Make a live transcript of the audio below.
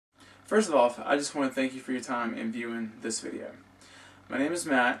First of all, I just want to thank you for your time in viewing this video. My name is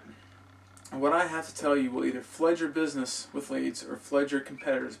Matt, and what I have to tell you will either flood your business with leads or flood your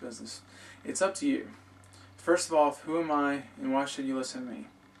competitor's business. It's up to you. First of all, who am I and why should you listen to me?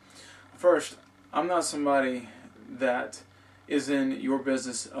 First, I'm not somebody that is in your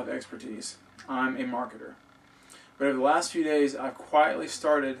business of expertise. I'm a marketer. But over the last few days, I've quietly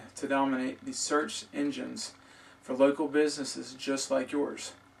started to dominate the search engines for local businesses just like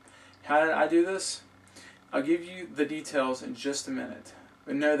yours. How did I do this? I'll give you the details in just a minute.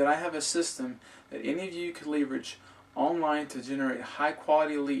 But know that I have a system that any of you could leverage online to generate high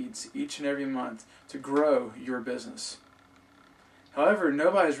quality leads each and every month to grow your business. However,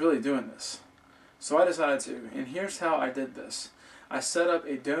 nobody's really doing this. So I decided to, and here's how I did this. I set up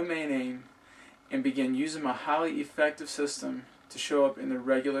a domain name and began using my highly effective system to show up in the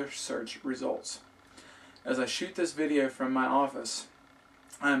regular search results. As I shoot this video from my office,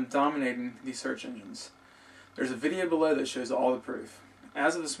 I am dominating the search engines. There's a video below that shows all the proof.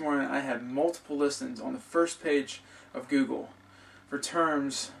 As of this morning, I had multiple listings on the first page of Google for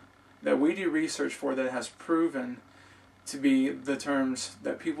terms that we do research for that has proven to be the terms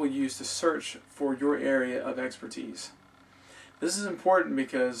that people use to search for your area of expertise. This is important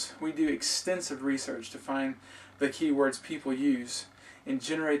because we do extensive research to find the keywords people use and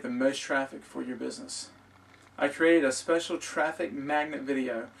generate the most traffic for your business. I created a special traffic magnet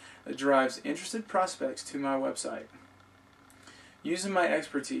video that drives interested prospects to my website. Using my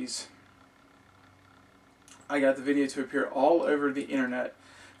expertise, I got the video to appear all over the internet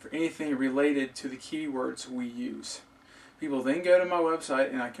for anything related to the keywords we use. People then go to my website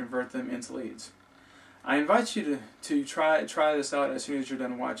and I convert them into leads. I invite you to try this out as soon as you're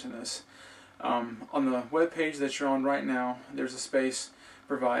done watching this. On the web page that you're on right now, there's a space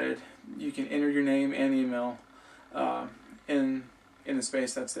provided. You can enter your name and email in the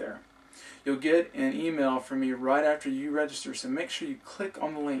space that's there. You'll get an email from me right after you register, so make sure you click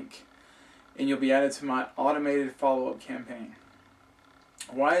on the link and you'll be added to my automated follow-up campaign.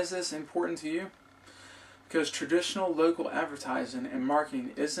 Why is this important to you? Because traditional local advertising and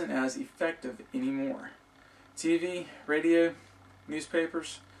marketing isn't as effective anymore. TV, radio,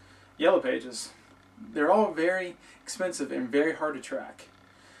 newspapers, yellow pages, they're all very expensive and very hard to track.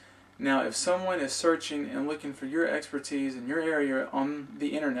 Now, if someone is searching and looking for your expertise in your area on the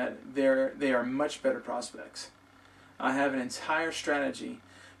internet, they are much better prospects. I have an entire strategy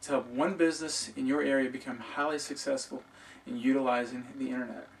to help one business in your area become highly successful in utilizing the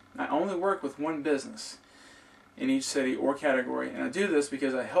internet. I only work with one business in each city or category, and I do this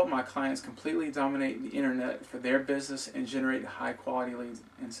because I help my clients completely dominate the internet for their business and generate high quality leads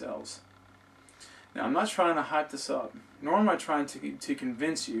and sales. Now, I'm not trying to hype this up, nor am I trying to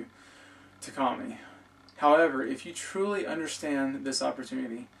convince you to call me. However, if you truly understand this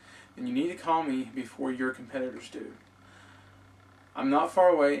opportunity, then you need to call me before your competitors do. I'm not far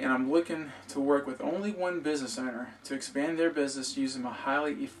away, and I'm looking to work with only one business owner to expand their business using my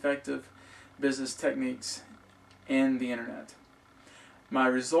highly effective business techniques and the internet. My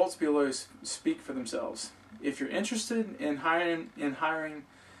results below speak for themselves. If you're interested in hiring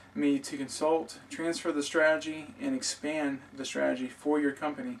me to consult, transfer the strategy, and expand the strategy for your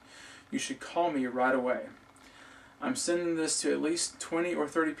company, you should call me right away. I'm sending this to at least 20 or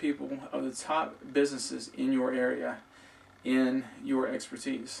 30 people of the top businesses in your area in your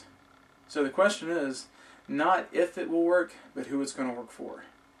expertise. So the question is not if it will work, but who it's going to work for.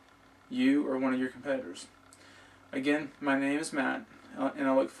 You or one of your competitors. Again, my name is Matt, and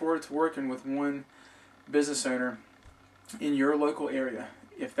I look forward to working with one business owner in your local area.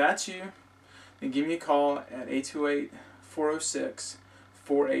 If that's you, then give me a call at 828-406-4850.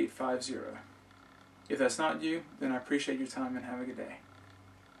 If that's not you, then I appreciate your time and have a good day.